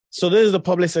So this is the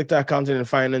Public Sector Accounting and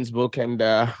Finance book, and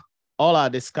all our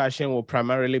discussion will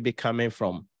primarily be coming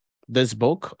from this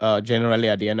book, generally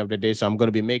at the end of the day. So I'm going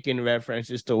to be making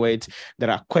references to it. There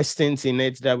are questions in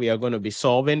it that we are going to be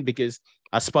solving because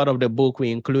as part of the book, we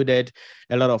included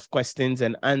a lot of questions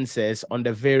and answers on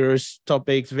the various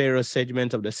topics, various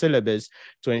segments of the syllabus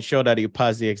to ensure that you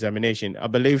pass the examination. I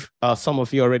believe some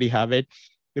of you already have it.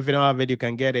 If you don't have it, you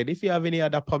can get it. If you have any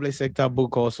other public sector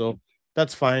book also,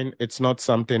 that's fine. It's not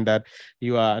something that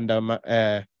you are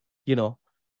under,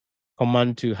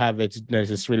 command to have it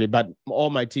necessarily, but all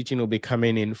my teaching will be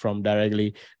coming in from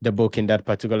directly the book in that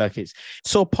particular case.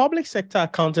 So public sector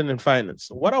accounting and finance.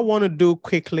 What I want to do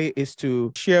quickly is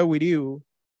to share with you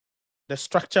the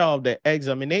structure of the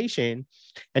examination.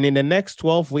 And in the next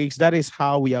 12 weeks, that is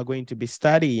how we are going to be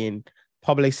studying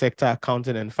public sector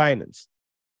accounting and finance.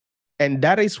 And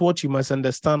that is what you must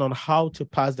understand on how to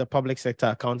pass the public sector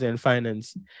accounting and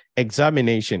finance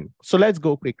examination. So let's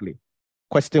go quickly.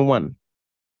 Question 1.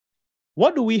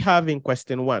 What do we have in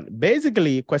question 1?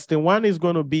 Basically, question 1 is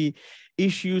going to be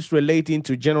issues relating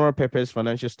to general purpose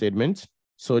financial statements.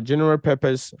 So general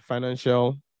purpose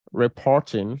financial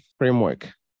reporting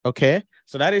framework. Okay,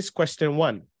 so that is question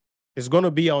 1. It's going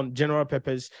to be on general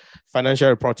purpose financial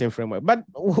reporting framework. But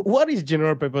what is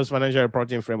general purpose financial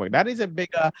reporting framework? That is a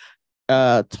bigger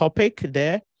topic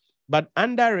there. But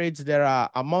under it, there are,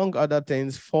 among other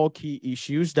things, 4 key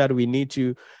issues that we need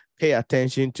to pay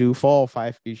attention to, 4 or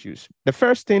 5 issues. The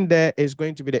first thing there is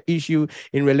going to be the issue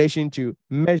in relation to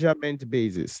measurement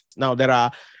basis. Now, there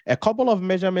are a couple of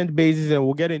measurement bases, and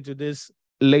we'll get into this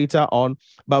later on,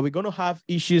 but we're going to have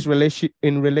issues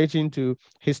in relation to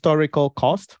historical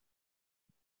cost,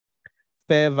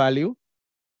 fair value.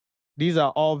 These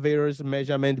are all various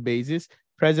measurement bases,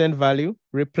 present value,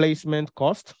 replacement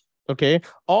cost. Okay,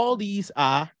 all these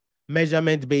are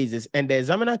measurement basis, and the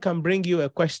examiner can bring you a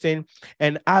question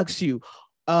and ask you,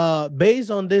 based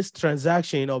on this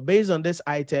transaction or based on this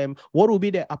item, what will be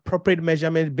the appropriate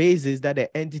measurement basis that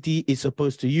the entity is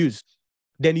supposed to use?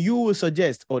 Then you will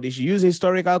suggest, they should use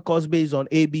historical cost based on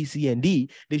A, B, C, and D.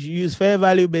 They should use fair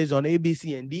value based on A, B,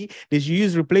 C, and D. They should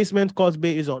use replacement cost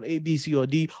based on A, B, C, or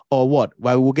D, or what?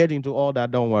 Well, we'll get into all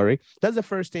that, don't worry. That's the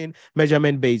first thing,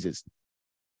 measurement basis.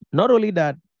 Not only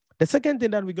that, the second thing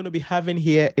that we're going to be having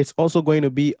here is also going to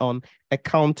be on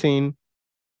accounting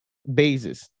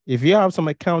basis. If you have some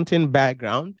accounting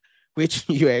background, which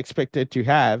you are expected to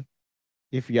have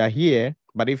if you are here,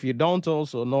 but if you don't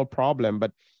also, no problem.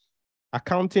 But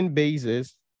accounting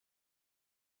basis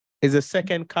is a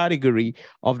second category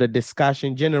of the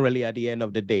discussion generally at the end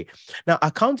of the day. Now,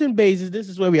 accounting basis, this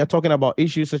is where we are talking about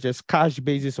issues such as cash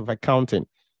basis of accounting.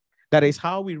 That is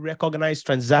how we recognize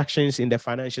transactions in the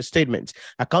financial statements.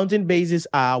 Accounting bases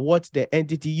are what the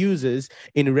entity uses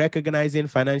in recognizing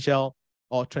financial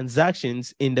or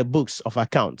transactions in the books of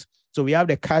account. So we have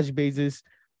the cash basis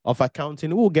of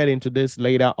accounting. We'll get into this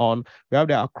later on. We have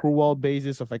the accrual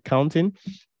basis of accounting.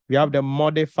 We have the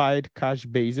modified cash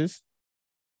basis.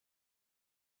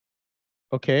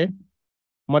 Okay.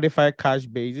 Modified cash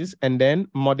basis and then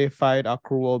modified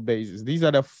accrual basis. These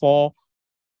are the 4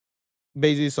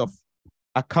 basis of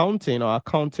accounting or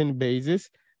accounting basis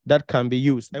that can be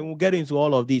used. And we'll get into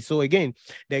all of these. So again,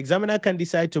 the examiner can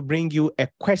decide to bring you a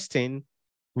question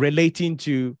relating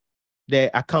to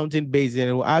the accounting basis,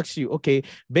 and will ask you, okay,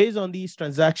 based on these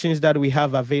transactions that we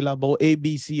have available, A,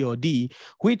 B, C, or D,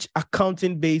 which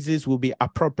accounting basis will be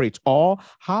appropriate, or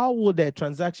how will the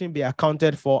transaction be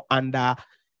accounted for under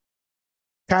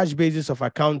cash basis of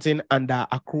accounting, under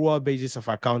accrual basis of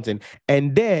accounting?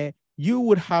 And there you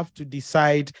would have to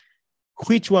decide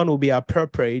which one will be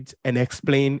appropriate and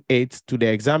explain it to the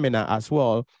examiner as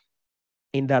well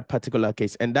in that particular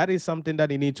case. And that is something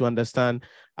that you need to understand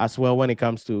as well when it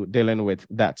comes to dealing with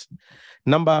that.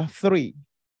 Number 3.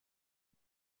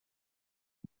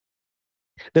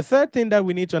 The third thing that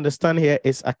we need to understand here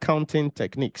is accounting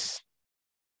techniques.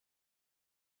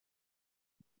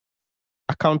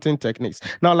 Accounting techniques.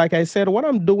 Now, like I said, what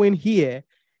I'm doing here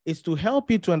is to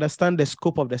help you to understand the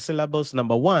scope of the syllabus,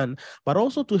 number 1, but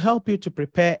also to help you to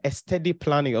prepare a study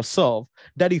plan yourself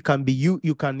that you can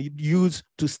use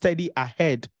to study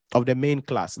ahead of the main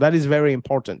class. That is very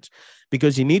important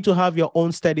because you need to have your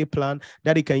own study plan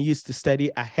that you can use to study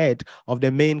ahead of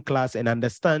the main class and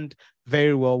understand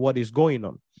very well what is going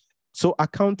on. So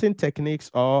accounting techniques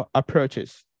or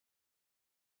approaches.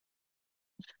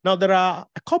 Now, there are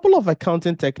a couple of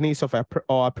accounting techniques or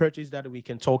approaches that we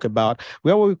can talk about. We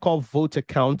have what we call vote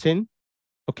accounting,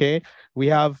 okay? We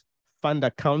have fund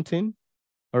accounting,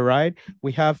 all right?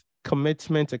 We have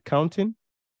commitment accounting,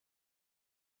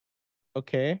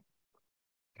 okay?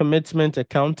 Commitment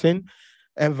accounting.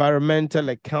 environmental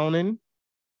accounting,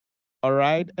 all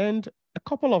right, and a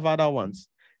couple of other ones.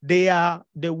 They are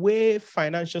the way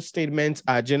financial statements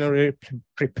are generally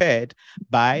prepared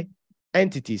by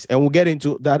entities, and we'll get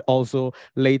into that also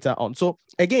later on. So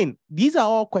again, these are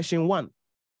all question one.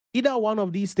 Either one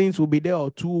of these things will be there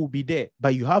or two will be there,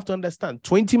 but you have to understand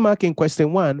 20 mark in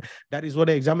question one, that is what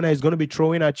the examiner is going to be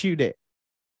throwing at you there.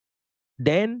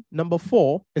 Then number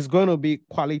 4 is going to be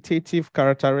qualitative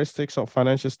characteristics of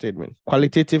financial statement.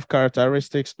 Qualitative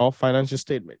characteristics of financial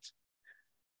statements.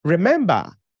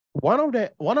 Remember,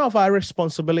 one of our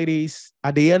responsibilities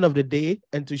at the end of the day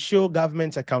and to show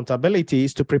government's accountability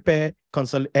is to prepare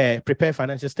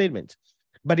financial statements.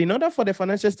 But in order for the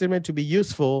financial statement to be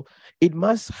useful, it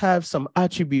must have some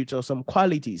attributes or some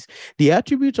qualities. The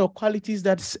attributes or qualities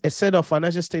that a set of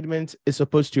financial statements is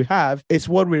supposed to have is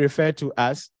what we refer to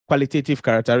as qualitative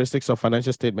characteristics of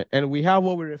financial statement. And we have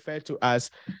what we refer to as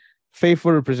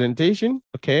faithful representation.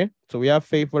 Okay, so we have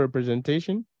faithful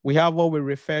representation. We have what we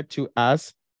refer to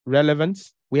as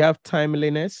relevance. We have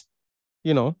timeliness,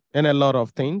 and a lot of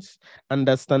things.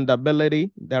 Understandability.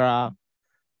 There are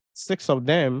 6 of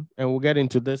them, and we'll get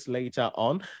into this later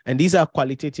on. And these are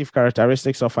qualitative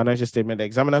characteristics of financial statement. The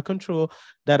examiner control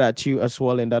that at you as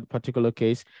well in that particular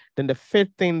case. Then the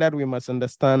 5th thing that we must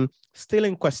understand, still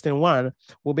in question 1,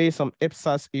 will be some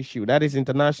IPSAS issue. That is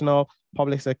International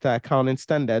Public Sector Accounting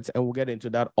Standards, and we'll get into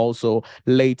that also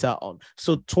later on.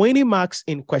 So 20 marks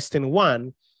in question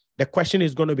 1, the question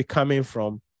is going to be coming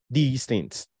from these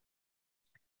things.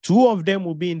 2 of them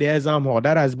will be in the exam hall.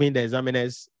 That has been the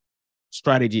examiner's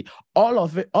strategy. All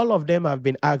of them have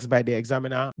been asked by the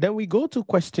examiner. Then we go to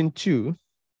question 2.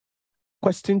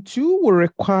 Question 2 will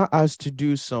require us to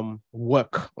do some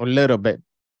work a little bit.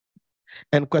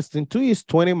 And question 2 is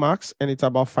 20 marks, and it's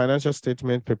about financial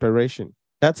statement preparation.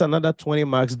 That's another 20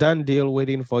 marks, done deal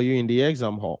waiting for you in the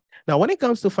exam hall. Now, when it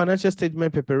comes to financial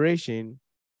statement preparation,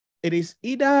 it is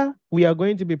either we are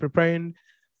going to be preparing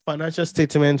financial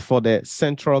statement for the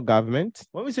central government.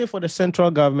 When we say for the central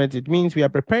government, it means we are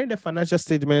preparing the financial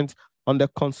statement on the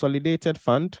consolidated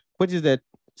fund, which is the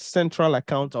central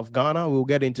account of Ghana. We'll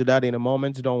get into that in a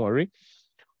moment, don't worry.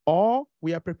 Or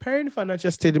we are preparing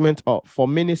financial statement for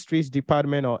ministries,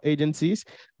 departments, or agencies,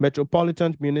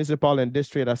 metropolitan, municipal, and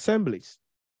district assemblies.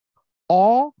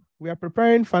 Or we are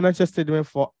preparing financial statement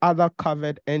for other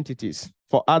covered entities.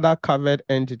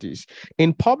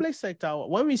 In public sector,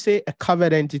 when we say a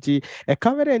covered entity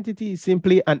is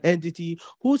simply an entity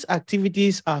whose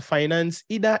activities are financed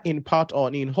either in part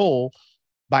or in whole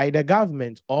by the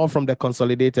government or from the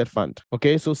consolidated fund.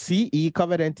 Okay, so CE,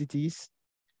 covered entities.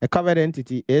 A covered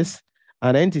entity is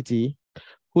an entity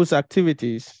whose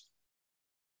activities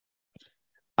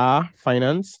are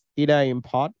financed either in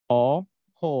part or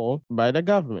whole by the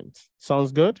government.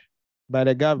 Sounds good? By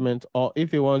the government, or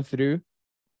if you want through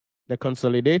the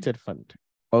consolidated fund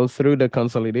or through the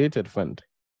consolidated fund.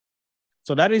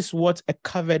 So that is what a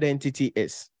covered entity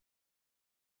is.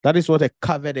 That is what a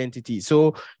covered entity is.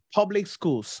 So public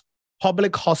schools,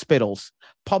 public hospitals,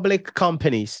 public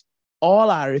companies,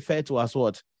 all are referred to as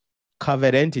what?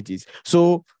 Covered entities.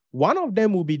 So one of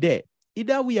them will be there.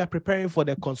 Either we are preparing for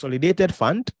the consolidated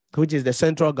fund, which is the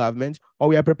central government, or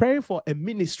we are preparing for a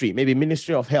ministry, maybe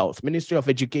Ministry of Health, Ministry of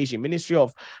Education, Ministry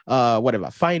of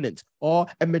Finance, or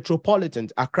a metropolitan,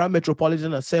 Accra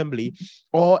Metropolitan Assembly,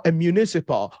 or a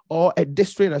municipal, or a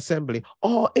district assembly,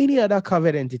 or any other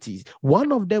covered entities.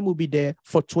 One of them will be there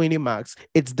for 20 marks.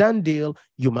 It's done deal.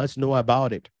 You must know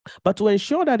about it. But to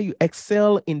ensure that you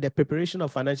excel in the preparation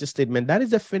of financial statement, that is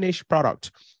the finished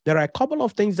product. There are a couple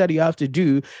of things that you have to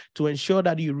do to ensure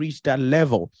that you reach that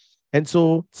level. And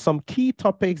so some key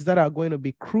topics that are going to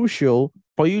be crucial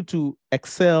for you to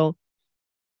excel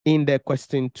in the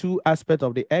question 2 aspect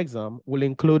of the exam will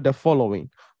include the following.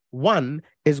 1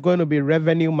 is going to be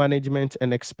revenue management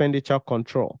and expenditure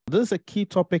control. This is a key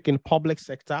topic in public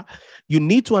sector. You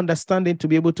need to understand it to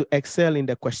be able to excel in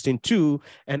the question 2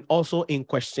 and also in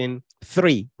question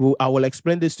 3. I will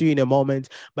explain this to you in a moment,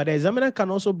 but the examiner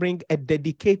can also bring a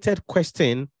dedicated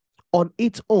question on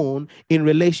its own in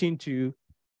relation to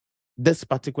this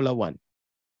particular one.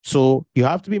 So you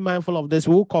have to be mindful of this.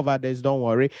 We'll cover this, don't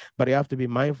worry, but you have to be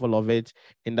mindful of it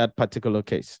in that particular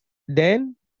case.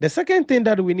 Then the second thing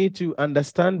that we need to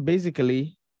understand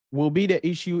basically will be the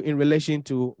issue in relation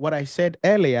to what I said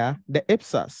earlier, the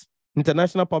IPSAS,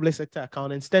 International Public Sector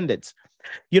Accounting Standards.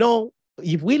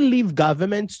 If we leave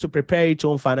governments to prepare its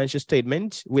own financial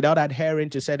statement without adhering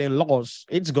to certain laws,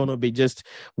 it's going to be just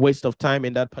waste of time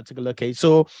in that particular case.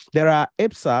 So there are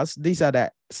IPSAS. These are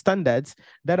the standards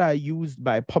that are used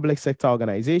by public sector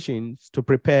organizations to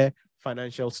prepare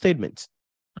financial statements.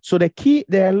 So there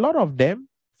are a lot of them.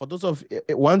 For those of,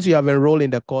 once you have enrolled in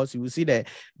the course, you will see the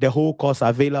whole course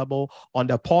available on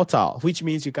the portal, which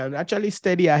means you can actually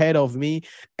study ahead of me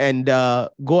and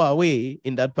go away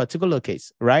in that particular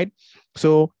case, right?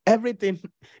 So everything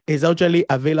is actually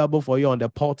available for you on the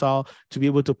portal to be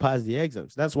able to pass the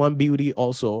exams. That's one beauty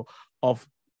also of,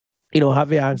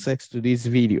 having access to these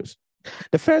videos.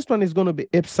 The first one is going to be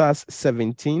IPSAS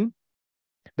 17.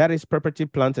 That is property,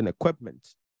 plant, and equipment.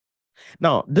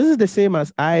 Now, this is the same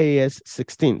as IAS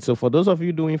 16. So for those of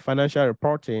you doing financial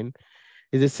reporting,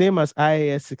 it's the same as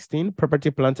IAS 16, property,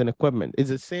 plant, and equipment. It's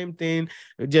the same thing,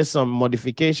 just some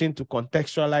modification to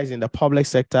contextualize in the public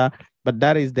sector, but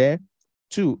that is there.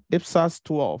 2, IPSAS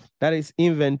 12, that is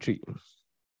inventory.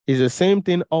 It's the same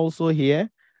thing also here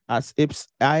as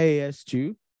IAS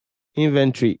 2,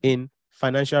 inventory in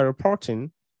financial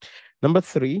reporting. Number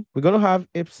 3, we're going to have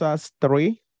IPSAS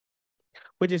 3,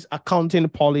 which is accounting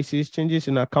policies, changes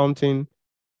in accounting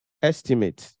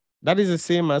estimates. That is the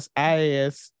same as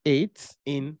IAS 8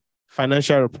 in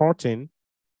financial reporting.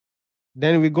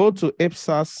 Then we go to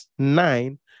IPSAS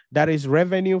 9, that is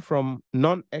revenue from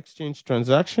non-exchange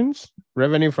transactions,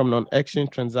 revenue from non-exchange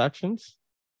transactions.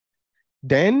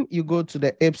 Then you go to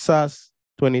the IPSAS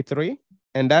 23,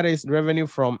 and that is revenue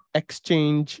from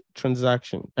exchange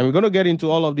transaction. And we're going to get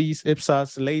into all of these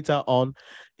IPSAS later on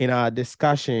in our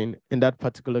discussion in that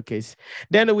particular case.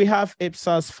 Then we have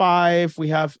IPSAS 5, we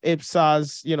have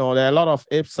IPSAS, there are a lot of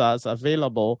IPSAS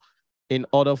available in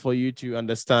order for you to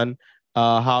understand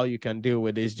how you can deal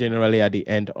with this generally at the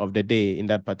end of the day in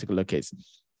that particular case.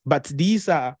 But these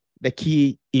are the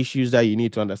key issues that you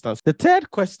need to understand. The third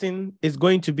question is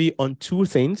going to be on 2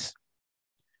 things: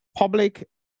 public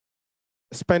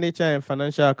expenditure and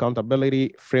financial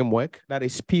accountability framework, that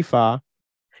is PFAR,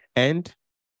 and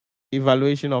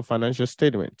evaluation of financial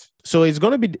statement. So it's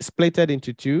going to be splitted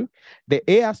into 2. The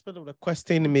A aspect of the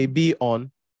question may be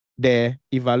on the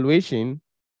evaluation,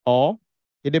 or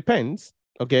it depends.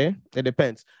 Okay, it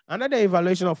depends. Under the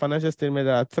evaluation of financial statement,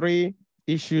 there are 3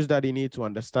 issues that you need to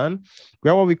understand. We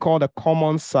have what we call the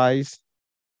common size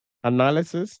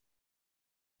analysis,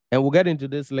 and we'll get into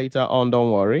this later on,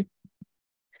 don't worry.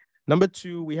 Number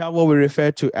 2, we have what we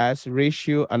refer to as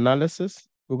ratio analysis.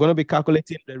 We're going to be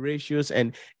calculating the ratios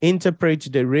and interpret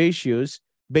the ratios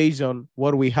based on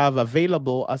what we have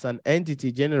available as an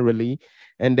entity generally.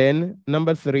 And then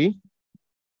number 3,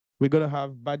 we're going to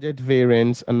have budget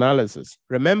variance analysis.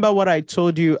 Remember what I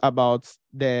told you about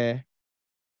the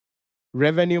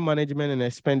revenue management and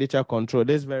expenditure control,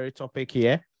 this very topic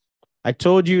here. I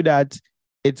told you that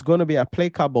it's going to be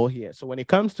applicable here. So when it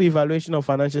comes to evaluation of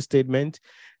financial statement,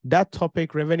 that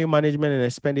topic, revenue management and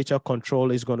expenditure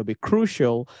control, is going to be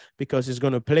crucial because it's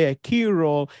going to play a key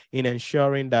role in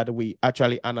ensuring that we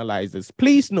actually analyze this.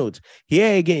 Please note,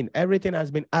 here again, everything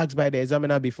has been asked by the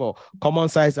examiner before. Common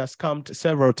size has come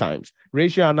several times.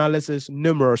 Ratio analysis,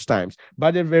 numerous times.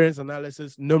 Budget variance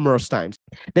analysis, numerous times.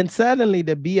 Then certainly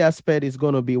the B aspect is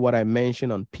going to be what I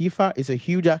mentioned on PFAR. It's a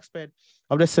huge aspect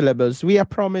of the syllabus. We are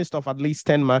promised of at least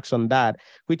 10 marks on that,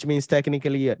 which means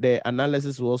technically the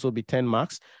analysis will also be 10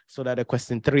 marks, so that the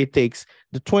question 3 takes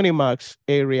the 20 marks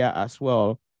area as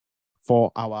well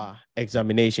for our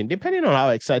examination. Depending on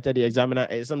how excited the examiner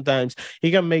is, sometimes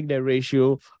he can make the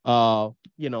ratio,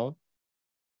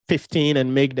 15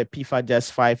 and make the PFAR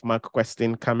just 5-mark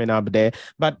question coming up there.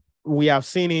 But we have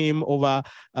seen him over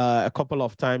a couple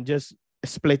of times just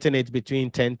splitting it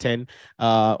between 10-10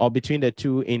 or between the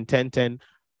 2 in 10-10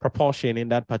 proportion in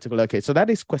that particular case. So that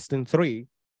is question 3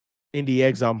 in the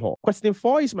exam hall. Question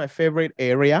 4 is my favorite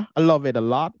area. I love it a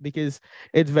lot because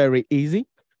it's very easy.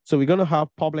 So we're going to have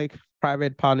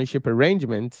public-private partnership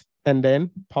arrangement and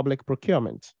then public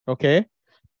procurement. Okay,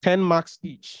 10 marks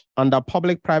each. Under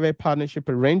public-private partnership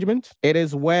arrangement, it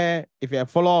is where, if you're a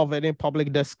follower of any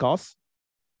public discourse,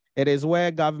 it is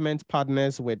where government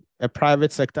partners with a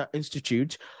private sector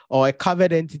institute or a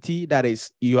covered entity. That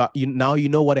is, you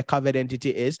know what a covered entity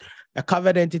is. A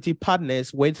covered entity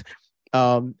partners with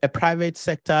a private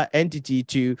sector entity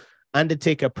to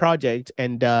undertake a project,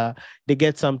 and they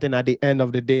get something at the end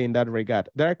of the day in that regard.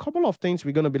 There are a couple of things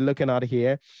we're going to be looking at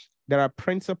here. There are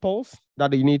principles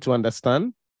that you need to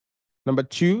understand. Number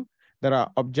 2, there are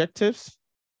objectives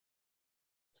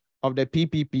of the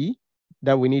PPP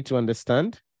that we need to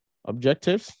understand.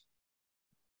 Objectives.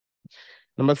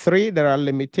 Number 3, there are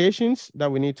limitations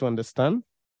that we need to understand,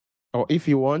 or if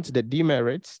you want, the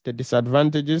demerits, the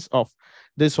disadvantages of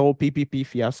this whole PPP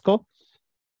fiasco.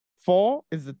 4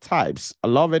 is the types. I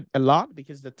love it a lot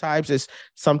because the types is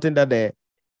something that the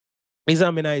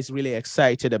examiner is really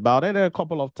excited about. And there are a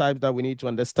couple of types that we need to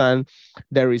understand.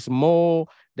 There is more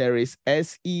there is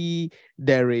SE,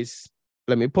 there is,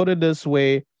 let me put it this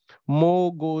way,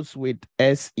 more goes with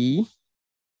SE,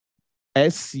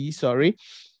 SC, sorry.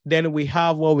 Then we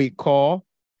have what we call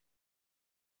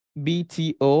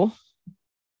BTO,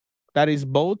 that is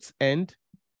both and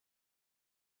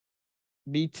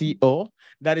BTO,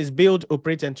 that is build,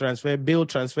 operate, and transfer. Build,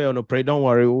 transfer, and operate. Don't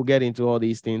worry, we'll get into all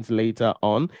these things later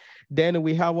on. Then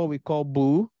we have what we call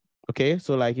BOO. Okay,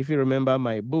 so like if you remember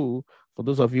my BOO, for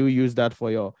those of you who use that for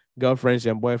your girlfriends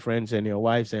and boyfriends and your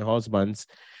wives and husbands,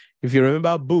 if you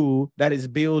remember BOO, that is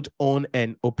build, own,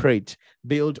 and operate.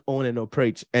 Build, own, and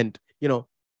operate. And, you know,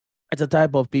 it's a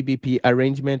type of PPP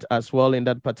arrangement as well in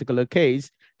that particular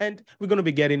case. And we're going to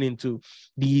be getting into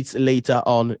these later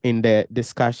on in the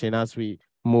discussion as we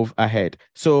move ahead.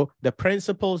 So the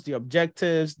principles, the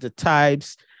objectives, the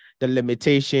types, the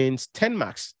limitations, 10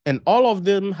 marks. And all of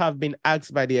them have been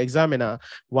asked by the examiner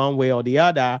one way or the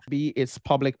other. Be it's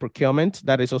public procurement,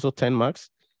 that is also 10 marks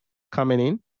coming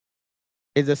in.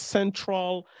 Is a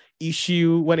central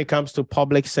issue when it comes to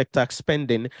public sector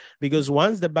spending, because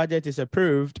once the budget is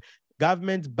approved,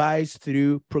 government buys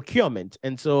through procurement.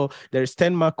 And so there's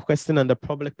 10-mark question on the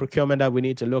public procurement that we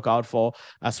need to look out for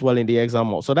as well in the exam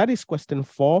hall. So that is question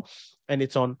 4, and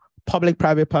it's on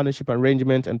public-private partnership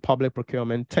arrangement and public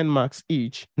procurement, 10 marks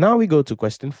each. Now we go to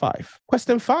question 5.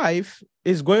 Question 5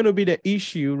 is going to be the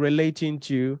issue relating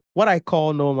to what I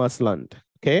call no man's land.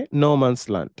 Okay, no man's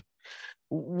land.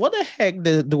 What the heck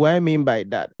do I mean by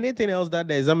that? Anything else that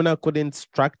the examiner couldn't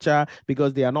structure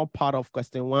because they are not part of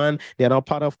question 1, they are not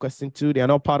part of question 2, they are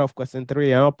not part of question 3,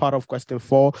 they are not part of question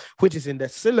 4, which is in the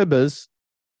syllabus,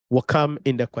 will come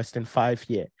in the question 5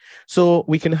 here. So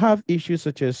we can have issues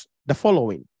such as the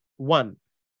following. 1,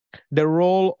 the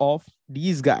role of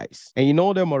these guys, and you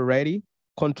know them already: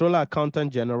 Controller,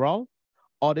 Accountant General,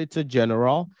 Auditor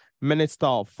General, Minister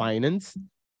of Finance,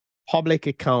 Public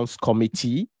Accounts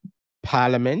Committee,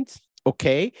 Parliament,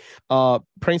 okay,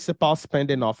 Principal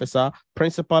Spending Officer,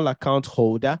 Principal Account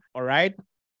Holder, all right?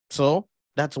 So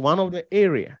that's one of the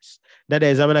areas that the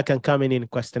examiner can come in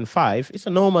question 5. It's a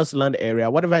no man's land area.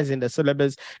 Whatever is in the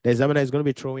syllabus, the examiner is going to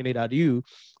be throwing it at you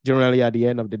generally at the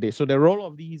end of the day. So the role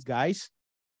of these guys,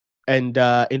 and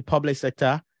in public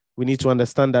sector, we need to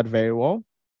understand that very well.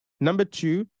 Number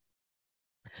 2,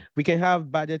 we can have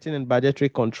budgeting and budgetary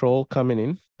control coming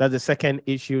in. That's the second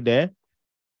issue there.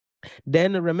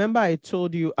 Then remember I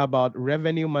told you about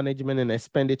revenue management and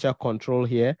expenditure control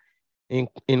here in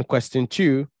question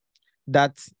 2,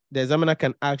 that the examiner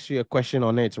can ask you a question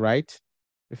on it, right?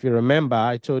 If you remember,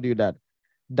 I told you that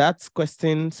that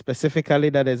question specifically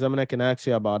that the examiner can ask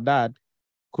you about that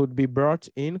could be brought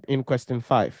in question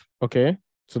 5, okay?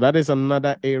 So that is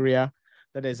another area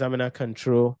that the examiner can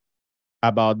throw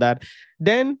about that.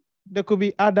 Then there could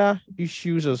be other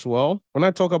issues as well. When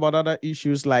I talk about other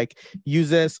issues like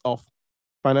users of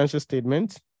financial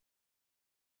statements,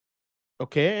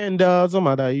 okay, and some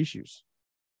other issues.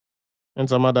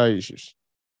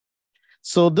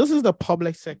 So this is the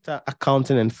public sector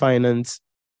accounting and finance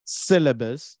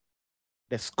syllabus,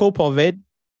 the scope of it,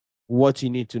 what you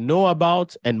need to know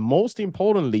about, and most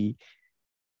importantly,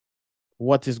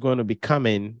 what is going to be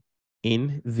coming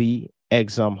in the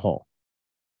exam hall.